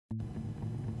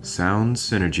Sound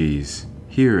Synergies.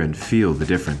 Hear and feel the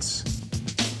difference.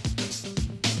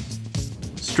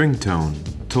 StringTone.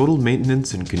 Total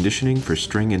maintenance and conditioning for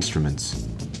string instruments.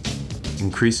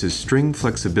 Increases string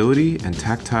flexibility and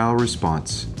tactile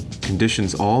response.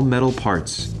 Conditions all metal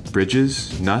parts,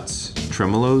 bridges, nuts,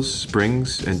 tremolos,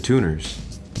 springs, and tuners.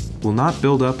 Will not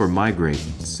build up or migrate.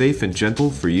 Safe and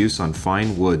gentle for use on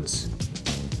fine woods.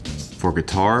 For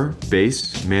guitar,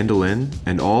 bass, mandolin,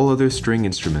 and all other string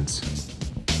instruments.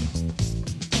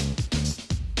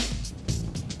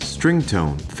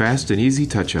 StringTone, fast and easy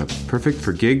touch-up, perfect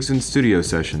for gigs and studio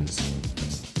sessions.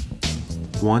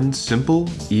 One simple,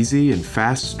 easy, and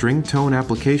fast StringTone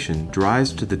application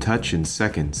dries to the touch in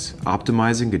seconds,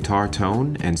 optimizing guitar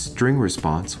tone and string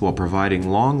response while providing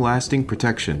long-lasting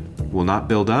protection, will not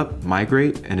build up,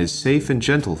 migrate, and is safe and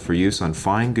gentle for use on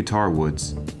fine guitar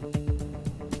woods.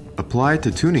 Apply to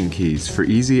tuning keys for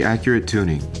easy, accurate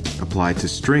tuning. Apply to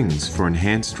strings for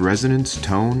enhanced resonance,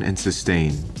 tone, and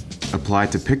sustain. Apply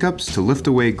to pickups to lift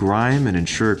away grime and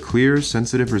ensure clear,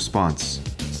 sensitive response.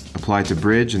 Apply to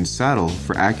bridge and saddle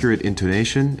for accurate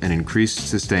intonation and increased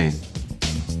sustain.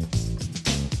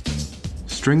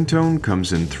 StringTone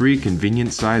comes in 3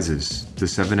 convenient sizes: the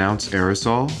 7-ounce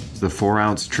aerosol, the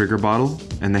 4-ounce trigger bottle,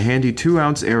 and the handy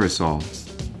 2-ounce aerosol.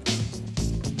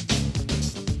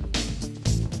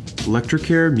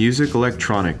 LectricCare Music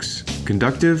Electronics.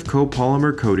 Conductive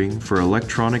copolymer coating for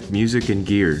electronic music and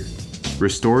gear.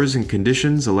 Restores and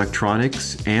conditions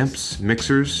electronics, amps,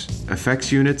 mixers,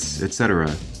 effects units,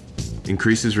 etc.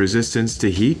 Increases resistance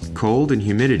to heat, cold, and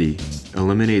humidity.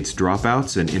 Eliminates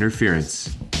dropouts and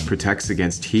interference. Protects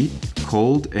against heat,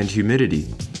 cold, and humidity.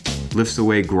 Lifts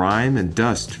away grime and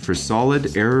dust for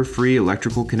solid, error-free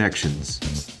electrical connections.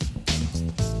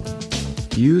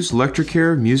 Use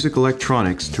LectricCare Music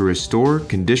Electronics to restore,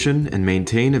 condition, and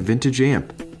maintain a vintage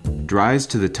amp. Dries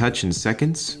to the touch in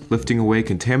seconds, lifting away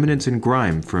contaminants and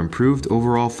grime for improved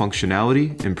overall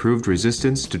functionality, improved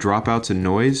resistance to dropouts and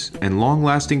noise, and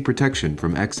long-lasting protection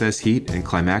from excess heat and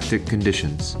climactic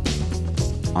conditions.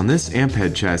 On this amp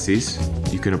head chassis,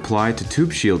 you can apply to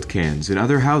tube shield cans and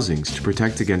other housings to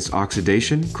protect against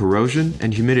oxidation, corrosion,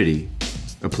 and humidity.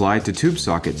 Apply to tube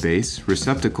socket base,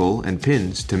 receptacle, and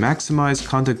pins to maximize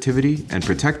conductivity and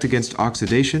protect against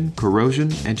oxidation, corrosion,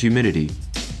 and humidity.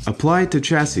 Apply to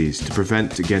chassis to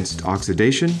prevent against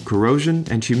oxidation, corrosion,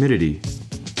 and humidity.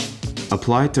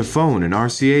 Apply to phone and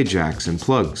RCA jacks and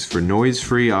plugs for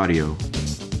noise-free audio.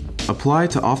 Apply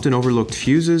to often overlooked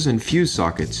fuses and fuse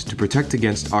sockets to protect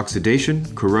against oxidation,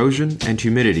 corrosion, and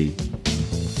humidity.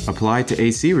 Apply to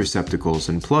AC receptacles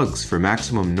and plugs for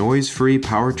maximum noise-free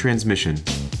power transmission.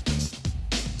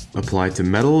 Apply to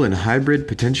metal and hybrid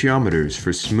potentiometers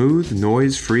for smooth,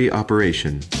 noise-free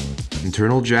operation.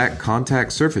 Internal jack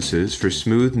contact surfaces for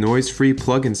smooth, noise-free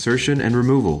plug insertion and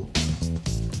removal.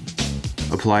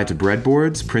 Apply to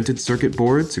breadboards, printed circuit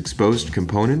boards, exposed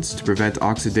components to prevent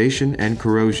oxidation and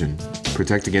corrosion.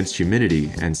 Protect against humidity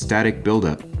and static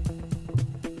buildup.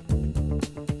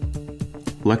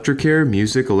 LectricCare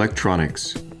Music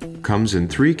Electronics. Comes in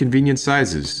 3 convenient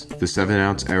sizes: the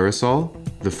 7-ounce aerosol,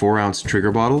 the 4-ounce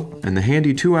trigger bottle, and the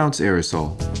handy 2-ounce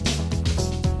aerosol.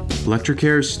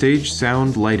 LectricCare Stage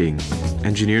Sound Lighting.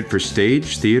 Engineered for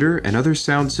stage, theater, and other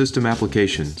sound system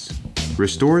applications.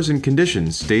 Restores and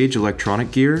conditions stage electronic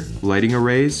gear, lighting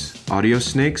arrays, audio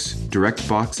snakes, direct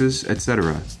boxes,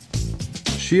 etc.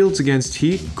 Shields against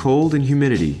heat, cold, and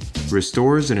humidity.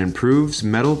 Restores and improves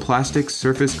metal plastic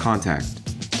surface contact.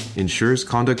 Ensures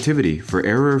conductivity for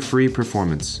error-free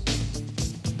performance.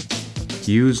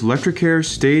 Use LectricCare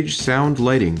Stage Sound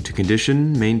Lighting to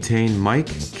condition, maintain mic,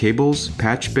 cables,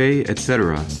 patch bay,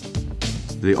 etc.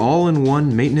 The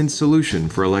all-in-one maintenance solution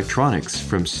for electronics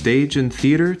from stage and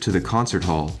theater to the concert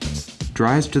hall.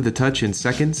 Dries to the touch in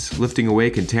seconds, lifting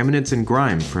away contaminants and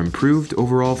grime for improved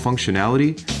overall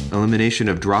functionality, elimination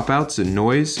of dropouts and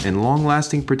noise, and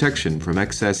long-lasting protection from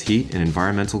excess heat and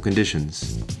environmental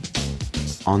conditions.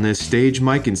 On this stage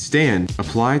mic and stand,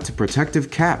 apply to protective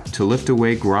cap to lift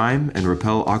away grime and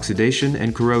repel oxidation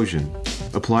and corrosion.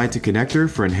 Apply to connector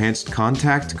for enhanced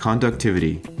contact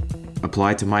conductivity.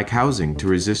 Apply to mic housing to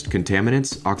resist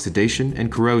contaminants, oxidation,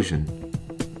 and corrosion.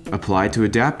 Apply to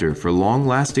adapter for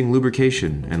long-lasting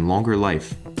lubrication and longer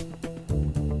life.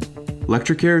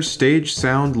 LectricCare Stage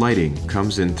Sound Lighting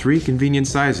comes in 3 convenient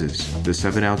sizes: the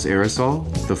 7-ounce aerosol,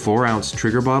 the 4-ounce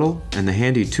trigger bottle, and the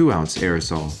handy 2-ounce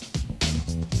aerosol.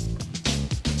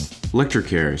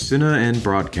 LectricCare Cine and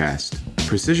Broadcast.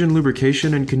 Precision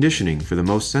lubrication and conditioning for the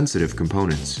most sensitive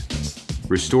components.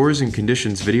 Restores and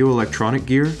conditions video electronic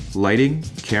gear, lighting,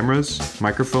 cameras,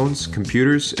 microphones,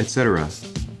 computers, etc.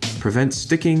 Prevents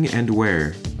sticking and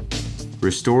wear.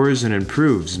 Restores and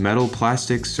improves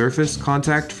metal-plastic surface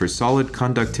contact for solid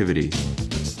conductivity.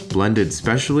 Blended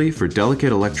specially for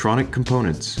delicate electronic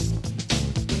components.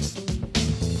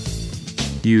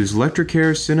 Use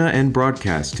LectricCare Synergies and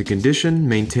Broadcast to condition,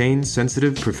 maintain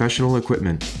sensitive professional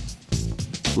equipment.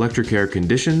 LectricCare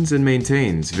conditions and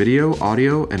maintains video,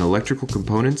 audio, and electrical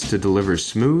components to deliver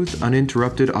smooth,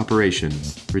 uninterrupted operation,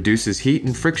 reduces heat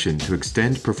and friction to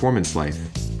extend performance life.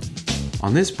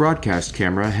 On this broadcast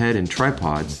camera head and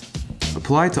tripod,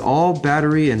 apply to all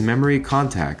battery and memory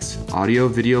contacts,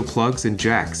 audio-video plugs and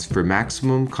jacks for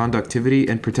maximum conductivity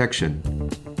and protection.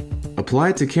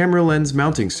 Apply to camera lens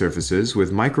mounting surfaces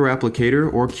with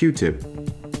micro-applicator or Q-tip.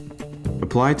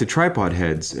 Apply to tripod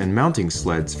heads and mounting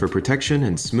sleds for protection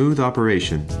and smooth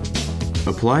operation.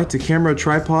 Apply to camera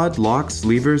tripod, locks,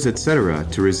 levers, etc.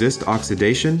 to resist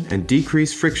oxidation and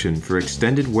decrease friction for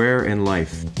extended wear and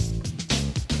life.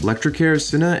 LectricCare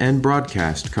Synergies and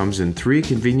Broadcast comes in 3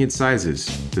 convenient sizes: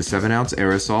 the 7-ounce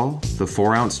aerosol, the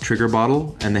 4-ounce trigger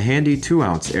bottle, and the handy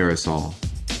 2-ounce aerosol.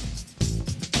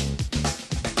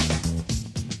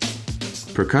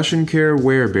 PROcussion Care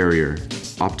Wear Barrier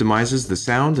optimizes the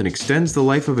sound and extends the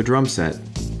life of a drum set.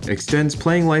 Extends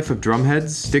playing life of drum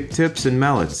heads, stick tips, and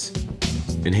mallets.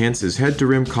 Enhances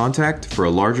head-to-rim contact for a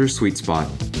larger sweet spot.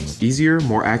 Easier,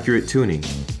 more accurate tuning.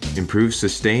 Improves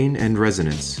sustain and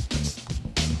resonance.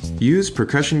 Use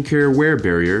PROcussion Care Wear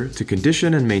Barrier to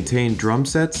condition and maintain drum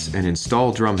sets and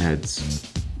install drum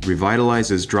heads.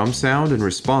 Revitalizes drum sound and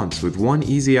response with one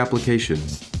easy application.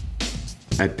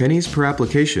 At pennies per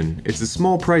application, it's a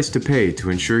small price to pay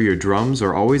to ensure your drums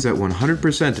are always at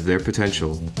 100% of their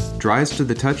potential. Dries to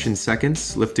the touch in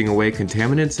seconds, lifting away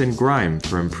contaminants and grime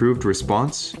for improved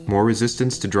response, more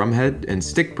resistance to drumhead and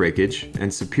stick breakage,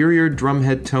 and superior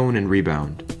drumhead tone and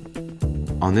rebound.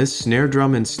 On this snare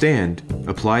drum and stand,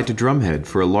 apply to drumhead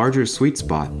for a larger sweet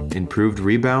spot, improved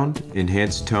rebound,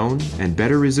 enhanced tone, and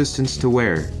better resistance to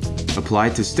wear. Apply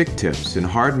to stick tips and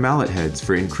hard mallet heads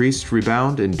for increased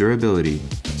rebound and durability.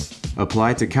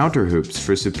 Apply to counter hoops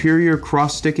for superior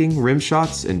cross-sticking, rim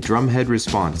shots, and drumhead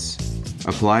response.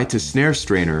 Apply to snare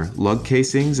strainer, lug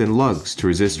casings, and lugs to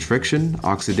resist friction,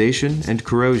 oxidation, and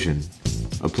corrosion.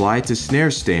 Apply to snare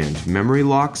stand, memory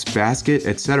locks, basket,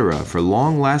 etc. for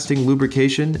long-lasting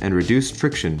lubrication and reduced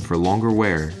friction for longer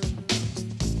wear.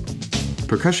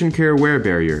 PROcussion Care Wear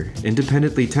Barrier,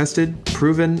 independently tested,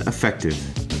 proven, effective.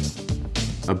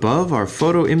 Above are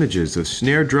photo images of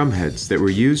snare drum heads that were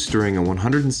used during a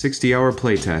 160-hour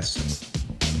playtest.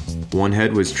 One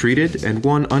head was treated and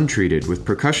one untreated with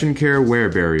PROcussion Care Wear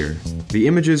Barrier. The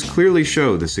images clearly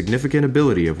show the significant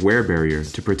ability of Wear Barrier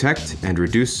to protect and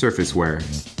reduce surface wear.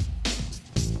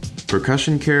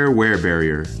 PROcussion Care Wear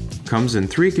Barrier comes in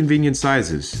 3 convenient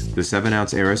sizes: the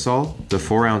 7-ounce aerosol, the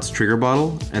 4-ounce trigger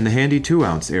bottle, and the handy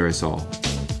 2-ounce aerosol.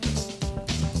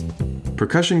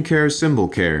 PROcussion Care Cymbal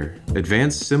Care,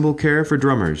 advanced cymbal care for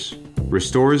drummers.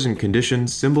 Restores and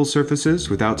conditions cymbal surfaces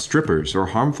without strippers or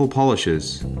harmful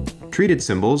polishes. Treated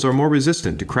cymbals are more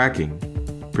resistant to cracking.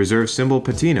 Preserves cymbal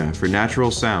patina for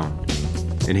natural sound.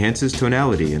 Enhances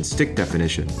tonality and stick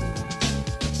definition.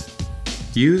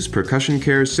 Use PROcussion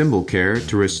Care Cymbal Care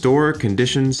to restore,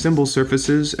 condition cymbal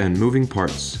surfaces and moving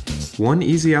parts. One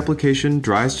easy application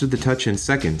dries to the touch in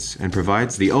seconds and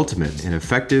provides the ultimate in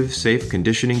effective, safe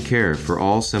conditioning care for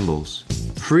all cymbals.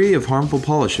 Free of harmful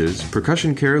polishes,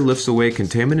 PROcussion Care lifts away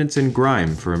contaminants and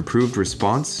grime for improved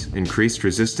response, increased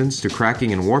resistance to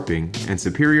cracking and warping, and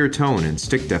superior tone and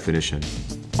stick definition.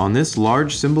 On this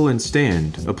large cymbal and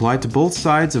stand, apply to both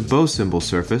sides of bow cymbal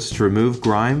surface to remove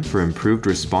grime for improved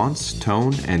response,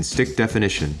 tone, and stick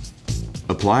definition.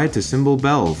 Apply to cymbal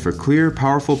bell for clear,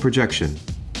 powerful projection.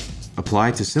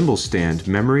 Apply to cymbal stand,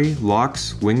 memory,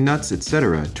 locks, wing nuts,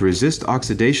 etc. to resist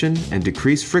oxidation and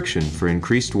decrease friction for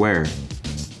increased wear.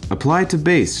 Apply to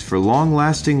base for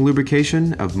long-lasting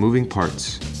lubrication of moving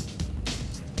parts.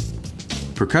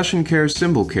 PROcussion Care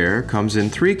Cymbal Care comes in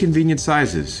 3 convenient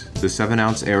sizes: the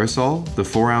 7-ounce aerosol, the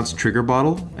 4-ounce trigger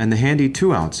bottle, and the handy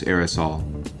 2-ounce aerosol.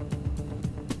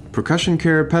 PROcussion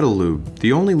Care Pedal Lube,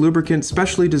 the only lubricant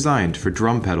specially designed for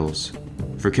drum pedals.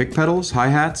 For kick pedals,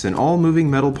 hi-hats, and all moving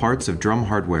metal parts of drum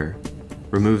hardware.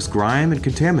 Removes grime and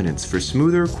contaminants for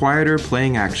smoother, quieter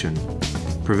playing action.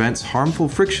 Prevents harmful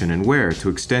friction and wear to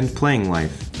extend playing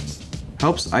life.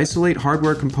 Helps isolate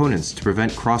hardware components to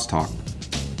prevent crosstalk.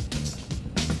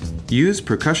 Use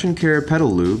PROcussion Care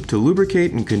Pedal Lube to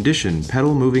lubricate and condition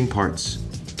pedal moving parts.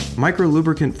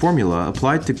 Micro-lubricant formula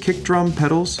applied to kick drum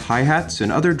pedals, hi-hats,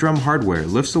 and other drum hardware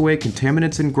lifts away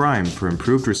contaminants and grime for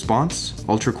improved response,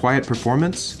 ultra-quiet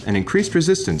performance, and increased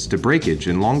resistance to breakage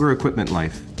and longer equipment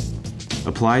life.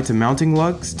 Apply to mounting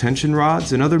lugs, tension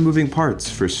rods, and other moving parts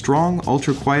for strong,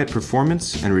 ultra-quiet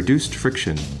performance and reduced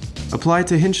friction. Apply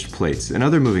to hinged plates and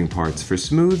other moving parts for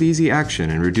smooth, easy action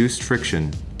and reduced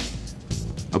friction.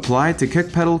 Apply to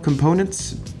kick pedal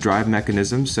components, drive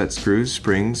mechanisms, set screws,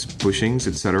 springs, bushings,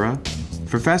 etc.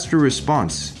 for faster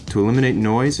response, to eliminate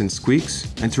noise and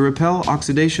squeaks, and to repel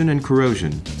oxidation and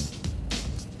corrosion.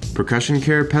 PROcussion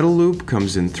Care pedal loop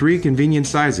comes in 3 convenient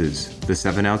sizes: the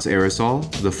 7-ounce aerosol,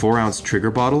 the 4-ounce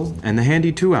trigger bottle, and the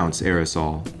handy 2-ounce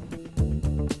aerosol.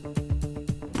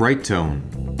 BriteTone.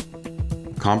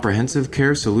 Comprehensive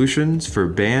care solutions for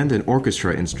band and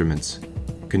orchestra instruments.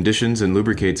 Conditions and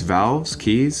lubricates valves,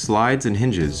 keys, slides, and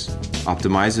hinges.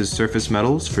 Optimizes surface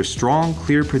metals for strong,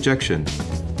 clear projection.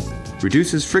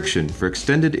 Reduces friction for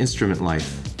extended instrument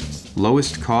life.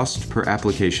 Lowest cost per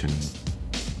application.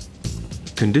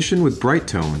 Condition with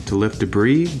BriteTone to lift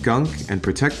debris, gunk, and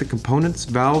protect the components,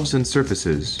 valves, and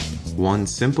surfaces. One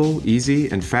simple, easy,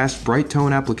 and fast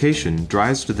BriteTone application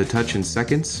dries to the touch in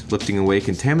seconds, lifting away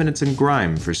contaminants and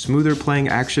grime for smoother playing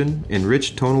action,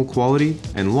 enriched tonal quality,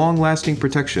 and long-lasting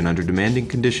protection under demanding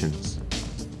conditions.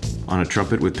 On a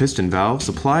trumpet with piston valves,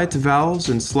 apply it to valves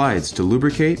and slides to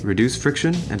lubricate, reduce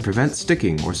friction, and prevent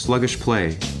sticking or sluggish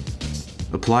play.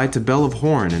 Apply to bell of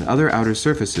horn and other outer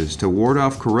surfaces to ward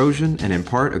off corrosion and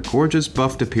impart a gorgeous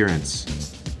buffed appearance.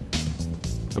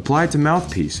 Apply to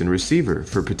mouthpiece and receiver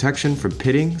for protection from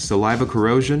pitting, saliva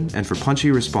corrosion, and for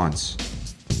punchy response.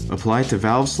 Apply to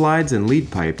valve slides and lead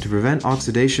pipe to prevent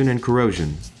oxidation and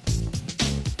corrosion.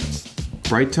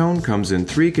 BriteTone comes in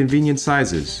 3 convenient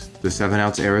sizes: the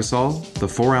 7-ounce aerosol, the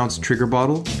 4-ounce trigger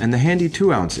bottle, and the handy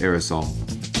 2-ounce aerosol.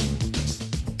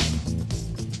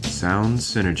 Sound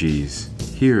Synergies.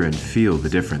 Hear and feel the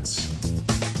difference.